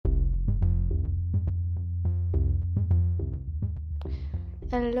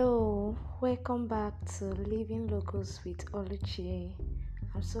Hello, welcome back to Living Locals with Oluchi.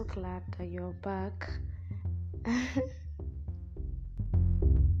 I'm so glad that you're back.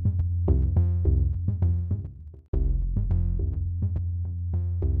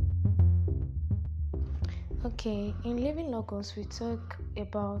 Okay, in Living Locals, we talk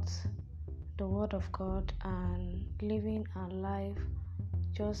about the Word of God and living our life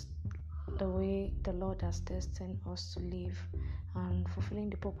just the way the Lord has destined us to live and fulfilling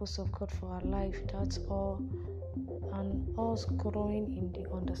the purpose of God for our life. That's all. And us growing in the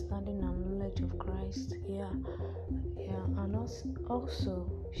understanding and knowledge of Christ. Yeah, and us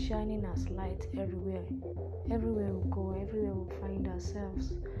also shining as light everywhere. Everywhere we go, everywhere we find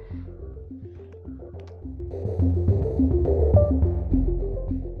ourselves.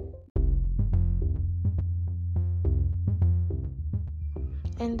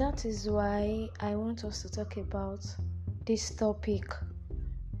 And that is why I want us to talk about this topic.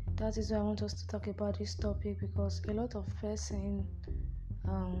 Because a lot of persons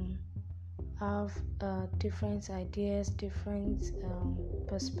have different ideas, different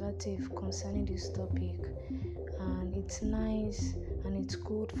perspective concerning this topic, and it's nice and it's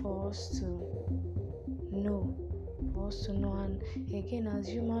good for us to know. And again, as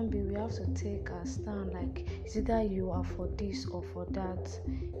human beings, we have to take a stand. Like, it's either you are for this or for that.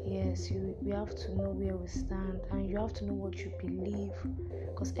 Yes, we have to know where we stand, and you have to know what you believe,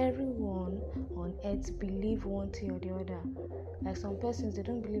 because everyone on earth believe one thing or the other. Like, some persons, they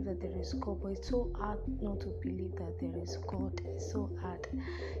don't believe that there is God, but it's so hard not to believe that there is God. It's so hard.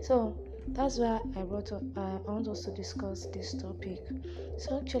 So that's why I want us to discuss this topic.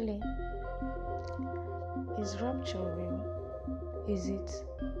 So actually, is rapture real? Is it?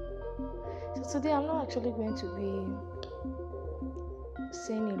 So today I'm not actually going to be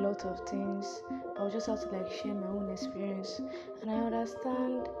saying a lot of things. I'll just have to share my own experience. And I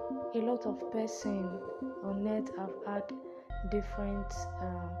understand a lot of persons on net have had different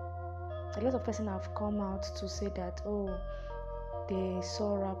a lot of persons have come out to say that they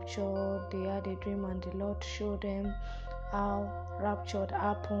saw rapture, they had a dream and the Lord showed them how rapture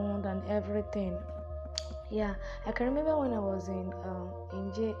happened and everything. Yeah, I can remember when I was in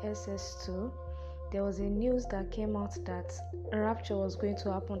JSS2, there was a news that came out that rapture was going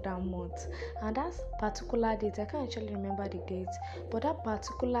to happen that month, and that particular date, I can't actually remember the date, but that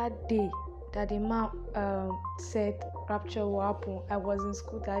particular day that the man said rapture will happen, I was in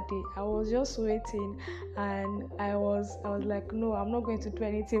school that day. I was just waiting, and I was like, no, I'm not going to do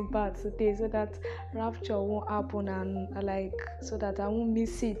anything bad today so that rapture won't happen, and so that I won't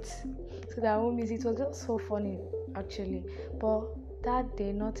miss it. It was just so funny actually, but that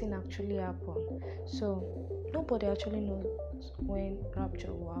day nothing actually happened. So nobody actually knows when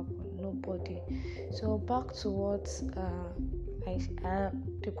rapture will happen. Nobody. So back to what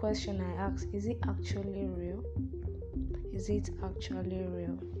the question I asked: is it actually real? Is it actually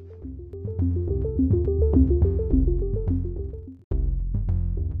real?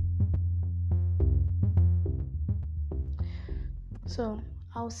 So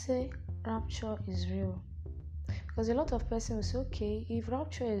I'll say rapture is real, because a lot of persons will say, okay, if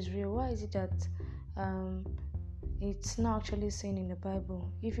rapture is real, why is it that it's not actually saying in the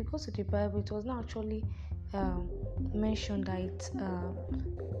Bible? If you go to the Bible, it was not actually mentioned that it's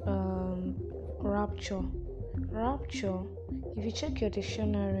rapture. If you check your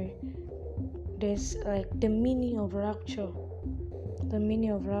dictionary, there's the meaning of rapture.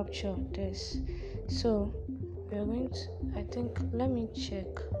 There's, so we're going to, I think, let me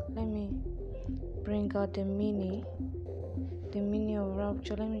bring out the meaning of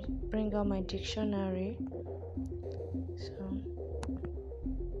rapture. Let me bring out my dictionary. So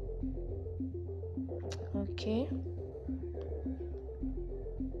okay,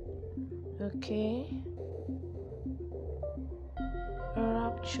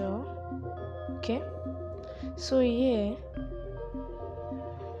 rapture. Okay, so yeah,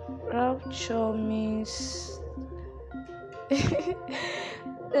 rapture means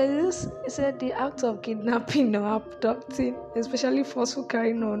it said the act of kidnapping or abducting, especially forceful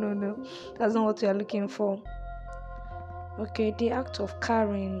carrying. No, that's not what we are looking for. Okay, the act of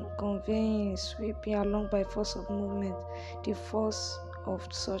carrying, conveying, sweeping along by force of movement, the force of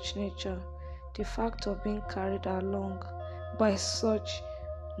such nature, the fact of being carried along by such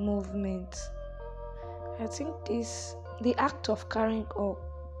movement. I think the act of carrying or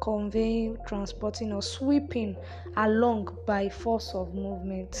conveying, transporting, or sweeping along by force of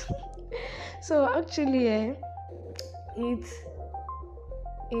movement. So actually,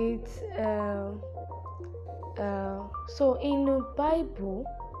 so in the Bible,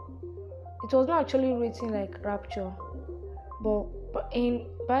 it was not actually written like rapture, but But in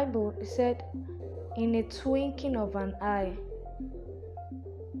Bible, it said, in a twinkling of an eye.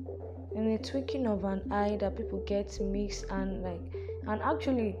 In a twinkling of an eye, that people get mixed and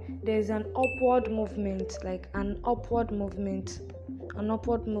actually there's an upward movement, So an upward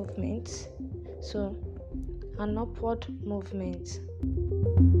movement.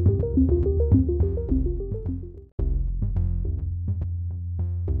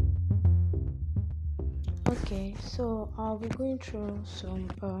 Okay, so I'll be going through some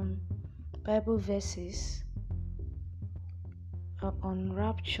Bible verses on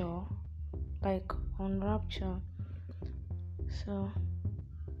rapture. So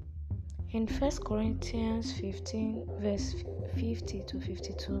in 1 Corinthians 15 verse 50 to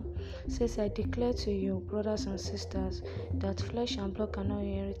 52 says, I declare to you, brothers and sisters, that flesh and blood cannot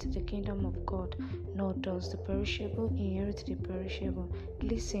inherit the kingdom of God, nor does the perishable inherit the perishable.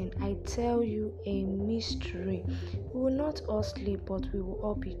 Listen, I tell you a mystery. We will not all sleep, but we will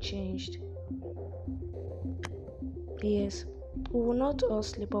all be changed. Yes, we will not all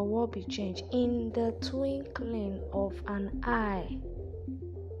sleep, but we will all be changed in the twinkling of an eye,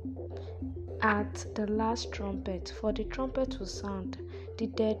 at the last trumpet. For the trumpet will sound, the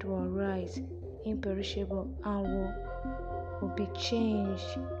dead will rise imperishable, and will be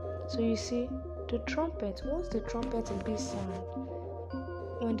changed. So you see, the trumpet, once the trumpet will be sound,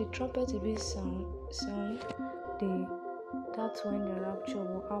 when the trumpet will be sound, that's when the rapture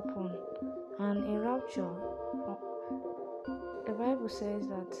will happen. And in rapture, the Bible says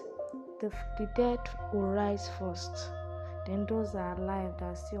that the dead will rise first, then those that are alive, that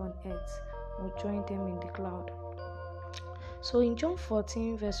are still on earth, will join them in the cloud. So in John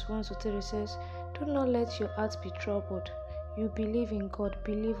 14 verse 1 to 3 it says, do not let your heart be troubled. You believe in God,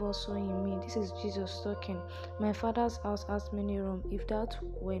 believe also in me. This is Jesus talking. My Father's house has many rooms. If that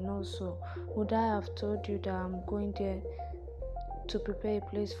were not so, would I have told you that I'm going there to prepare a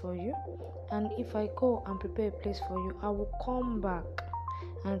place for you? And if I go and prepare a place for you, I will come back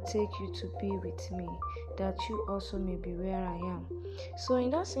and take you to be with me, that you also may be where I am. So in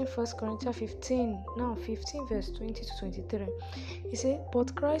that same 1 Corinthians 15 verse 20 to 23, he said,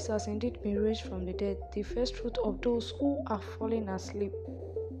 but Christ has indeed been raised from the dead, the first fruit of those who are fallen asleep.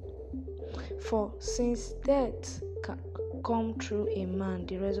 For since death come through a man,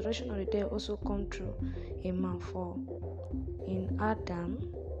 the resurrection of the dead also come through a man. For in Adam,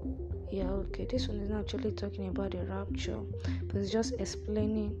 this one is not actually talking about the rapture, but it's just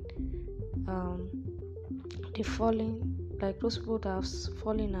explaining the falling, like those people that have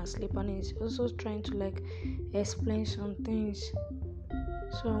fallen asleep, and it's also trying to explain some things.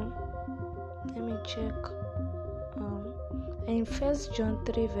 So let me check. In 1 John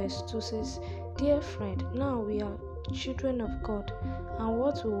 3 verse 2 says, dear friend, now we are children of God, and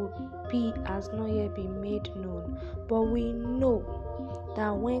what will be has not yet been made known, but we know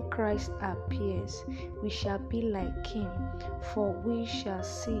that when Christ appears, we shall be like him, for we shall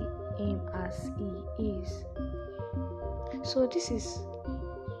see him as he is. So this is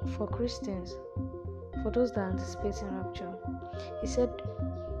for Christians, for those that are anticipating rapture.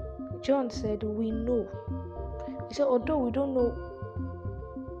 John said, we know. He said, although we don't know,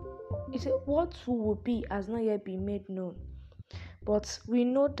 he said, what will be has not yet been made known, but we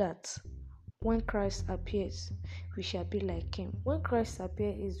know that when Christ appears, we shall be like him. When Christ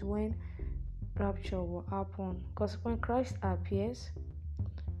appears is when rapture will happen, because when Christ appears,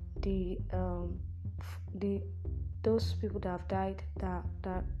 those people that have died, that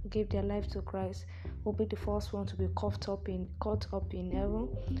gave their life to Christ, will be the first one to be caught up in heaven.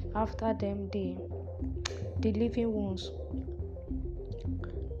 After them, the living ones.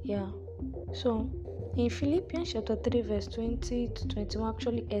 So in Philippians chapter 3 verse 20 to 21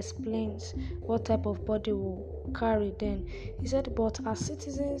 actually explains what type of body will carry then. He said, but our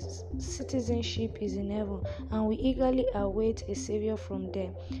citizenship is in heaven, and we eagerly await a Savior from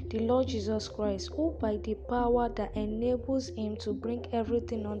there, the Lord Jesus Christ, who by the power that enables him to bring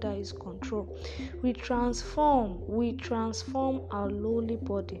everything under his control, we transform our lowly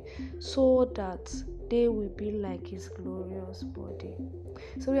body so that they will be like his glorious body.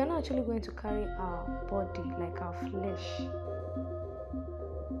 So we are not actually going to carry our body, like our flesh,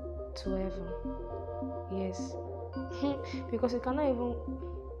 to heaven. Yes. Because you cannot even,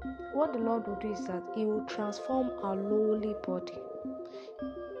 what the Lord will do is that he will transform our lowly body.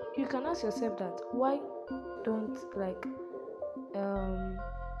 You can ask yourself that, why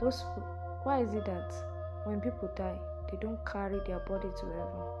is it that when people die, they don't carry their body to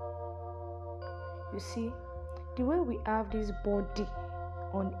heaven? You see, the way we have this body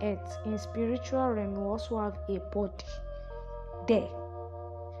on earth, in spiritual realm we also have a body there.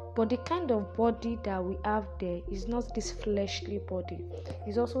 But the kind of body that we have there is not this fleshly body.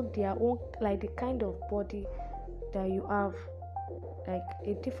 It's also their own, like the kind of body that you have, like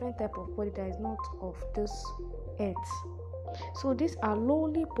a different type of body that is not of this earth. So this our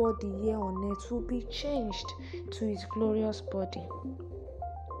lowly body here on earth will be changed to his glorious body.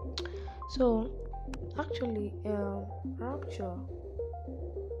 So actually, rapture,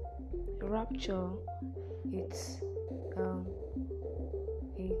 um,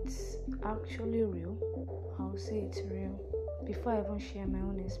 it's actually real. I'll say it's real. Before I even share my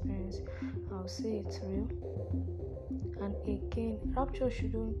own experience, I'll say it's real. And again, rapture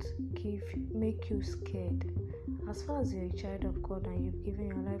shouldn't make you scared. As far as you're a child of God and you've given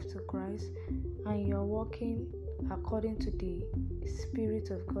your life to Christ and you're walking according to the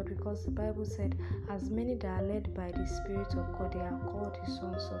Spirit of God, because the Bible said, as many that are led by the Spirit of God, they are called the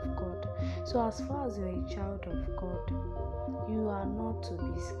sons of God. So as far as you're a child of God, you are not to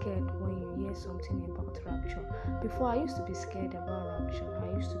be scared when you hear something about rapture. Before, I used to be scared about rapture.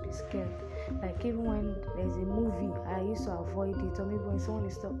 I used to be scared. Like even when there's a movie, I used to avoid it. Or maybe when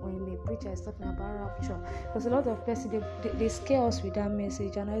when a preacher is talking about rapture, because a lot of people they scare us with that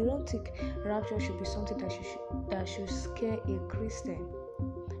message, and I don't think rapture should be something that should scare a Christian.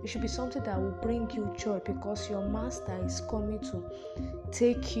 It should be something that will bring you joy, because your master is coming to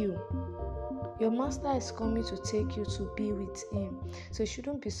take you. Your master is coming to take you to be with him. So it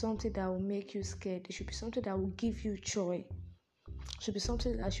shouldn't be something that will make you scared. It should be something that will give you joy. It should be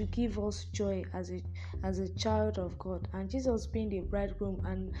something that should give us joy as a child of God. And Jesus being the bridegroom,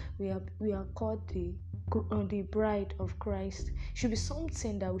 and we are called the bride of Christ. It should be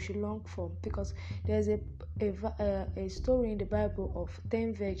something that we should long for, because there's a story in the Bible of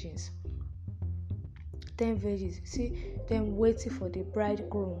 10 virgins. 10 virgins. See them waiting for the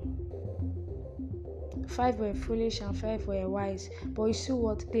bridegroom. 5 were foolish and 5 were wise. But you see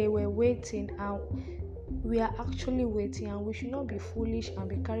what? They were waiting, and we are actually waiting, and we should not be foolish and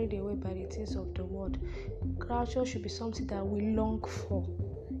be carried away by the things of the world. Rapture should be something that we long for.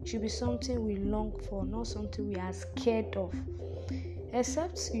 It should be something we long for, not something we are scared of.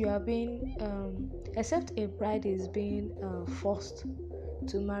 Except a bride is being forced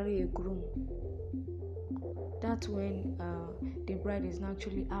to marry a groom. That's when the bride is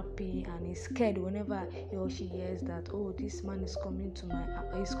naturally happy and is scared whenever he or she hears that, oh, this man is coming to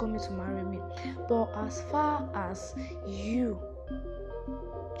marry me. But as far as you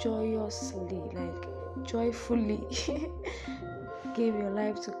joyfully gave your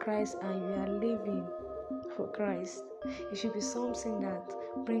life to Christ and you are living for Christ, it should be something that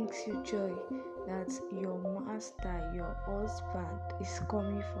brings you joy, that your master, your husband is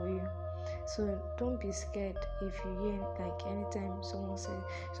coming for you. So don't be scared if you hear, like, anytime someone says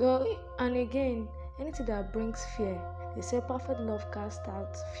so. And again, anything that brings fear, they say perfect love casts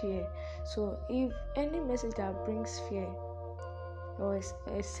out fear. So if any message that brings fear, or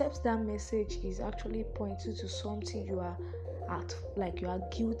except that message is actually pointing to something you are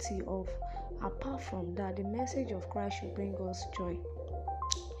guilty of, apart from that, the message of Christ should bring us joy.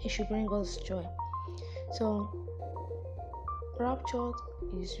 It should bring us joy. So rapture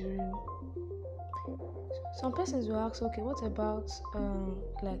is real. Some persons will ask, okay, what about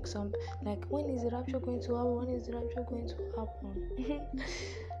when is the rapture going to happen? When is the rapture going to happen?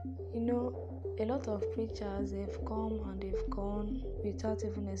 A lot of preachers, they've come and they've gone without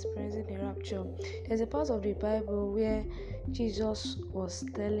even experiencing the rapture. There's a part of the Bible where Jesus was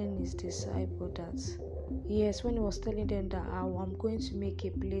telling his disciples that, yes, when he was telling them that I'm going to make a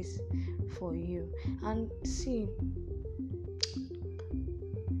place for you. And see,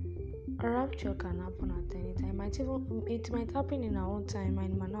 a rapture can happen at any time. It might happen in our own time,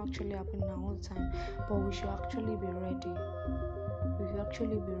 and it might not actually happen in our own time. But we should actually be ready. We should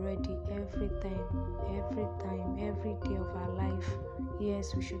actually be ready every day of our life.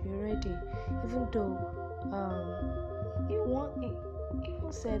 Yes, we should be ready. Even though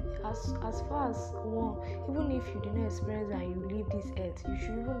even said, as far as one, even if you did not experience and you leave this earth, you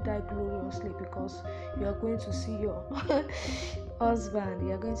should even die gloriously, because you are going to see your husband,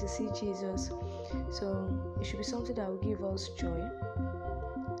 you are going to see Jesus. So it should be something that will give us joy.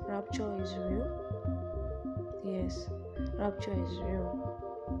 Rapture is real. Yes, rapture is real.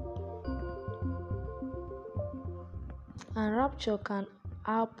 And rapture can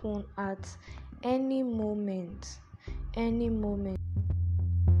happen at any moment.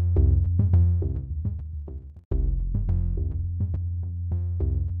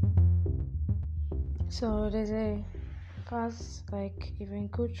 So there's a verse, like, if you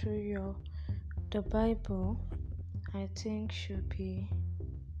go through the Bible, I think should be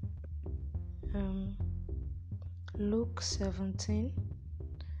Luke 17.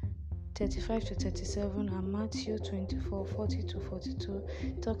 35 to 37 and Matthew 24 40 to 42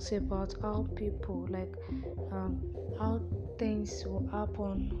 talks about how people how things will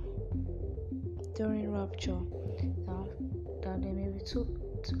happen during rapture. That there may be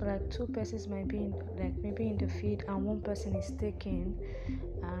two persons might be maybe in the field and one person is taken,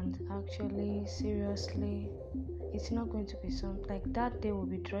 and actually seriously it's not going to be something like that. Day will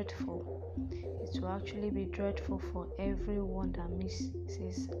be dreadful. It will actually be dreadful for everyone that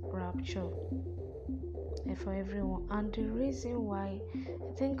misses rapture, and for everyone. And the reason why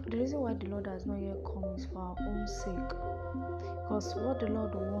the Lord has not yet come is for our own sake, because what the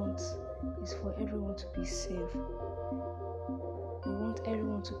Lord wants is for everyone to be saved. We want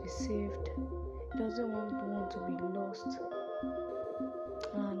everyone to be saved. He doesn't want one to be lost,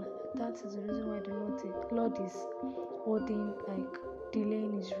 and that is the reason why the Lord is holding,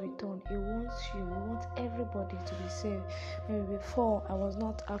 delaying his return. He wants everybody to be saved. Maybe before I was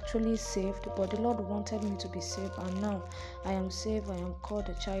not actually saved, but the Lord wanted me to be saved, and now I am saved. I am called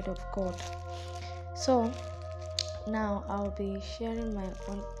a child of God. So now I'll be sharing my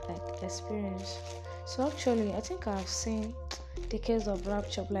own experience. So actually, I think I've seen the case of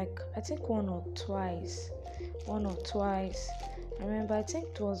rapture I think one or twice. I remember, I think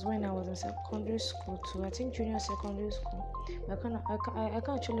it was when I was in secondary school too. I think junior secondary school. I can't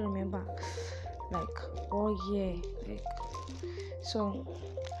actually remember what year. So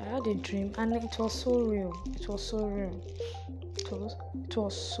I had a dream, and it was so real. It was so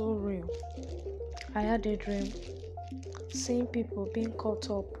real. I had a dream, seeing people being caught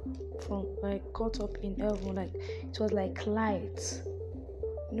up in heaven. It was like light.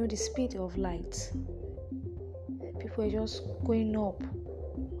 The speed of light. People were just going up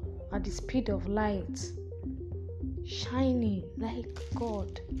at the speed of light, shining like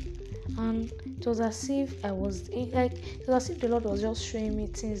God. And it was as if it was as if the Lord was just showing me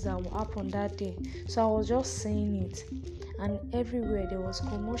things that will happen that day. So I was just saying it, and everywhere there was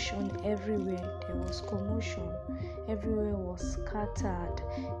commotion. Everywhere was scattered.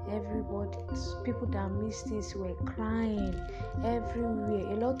 People that missed this were crying everywhere.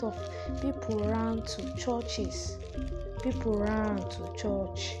 A lot of people ran to churches. People ran to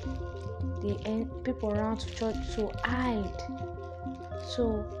church to hide.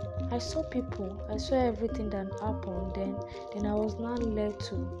 So I saw everything that happened. Then I was now led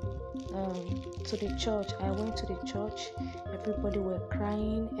to the church. I went to the church. Everybody were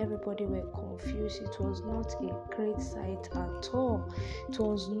crying. Everybody were confused. It was not a great sight at all.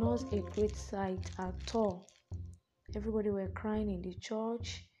 Everybody were crying in the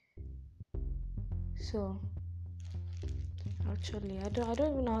church. So actually, I don't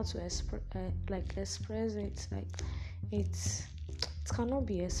even know how to express it. It cannot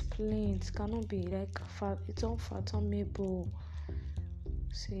be explained. It cannot be it's unfathomable.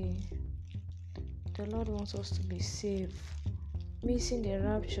 See, the Lord wants us to be saved. Missing the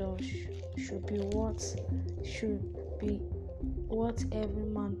rapture should be what every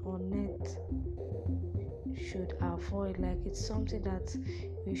man on earth should avoid. It's something that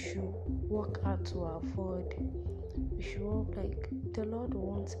we should work hard to avoid. We should work the Lord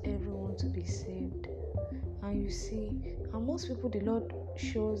wants everyone to be saved. And you see, and most people the Lord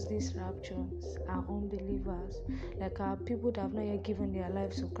shows these raptures are unbelievers, are people that have not yet given their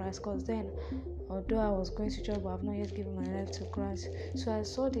lives to Christ. Because then, although I was going to church, but I've not yet given my life to Christ. So I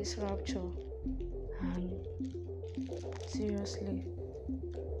saw this rapture, and seriously,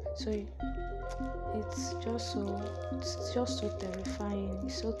 so it's just so terrifying.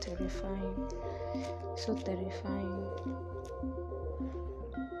 It's so terrifying.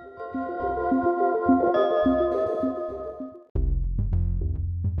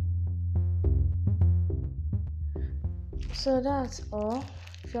 So that's all.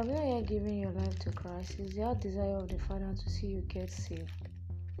 If you have not yet given your life to Christ, it's the heart desire of the Father to see you get saved.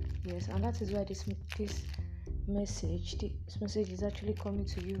 Yes, and that is why this message is actually coming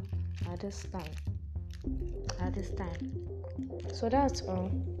to you at this time. So that's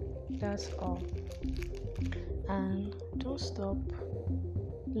all. And don't stop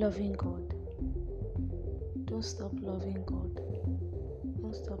loving God. Don't stop loving God.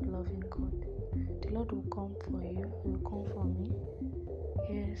 The Lord will come for you. He will come for me.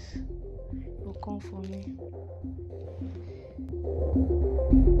 Yes, He will come for me.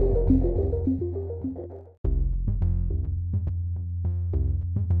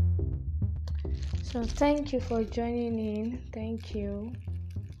 So thank you for joining in. Thank you.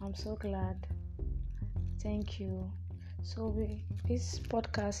 I'm so glad. Thank you. So this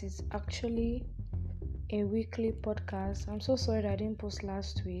podcast is actually a weekly podcast. I'm so sorry that I didn't post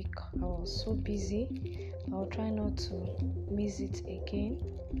last week. I was so busy, I'll try not to miss it again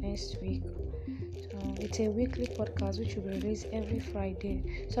next week. It's a weekly podcast which will be released every Friday.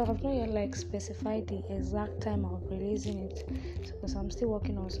 So I've not yet specified the exact time I'll be releasing it because I'm still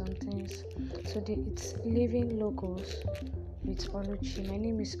working on some things. So it's Living Logos with Oluchi. My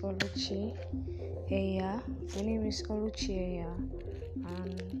name is Oluchi Eya.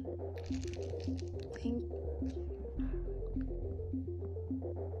 And thank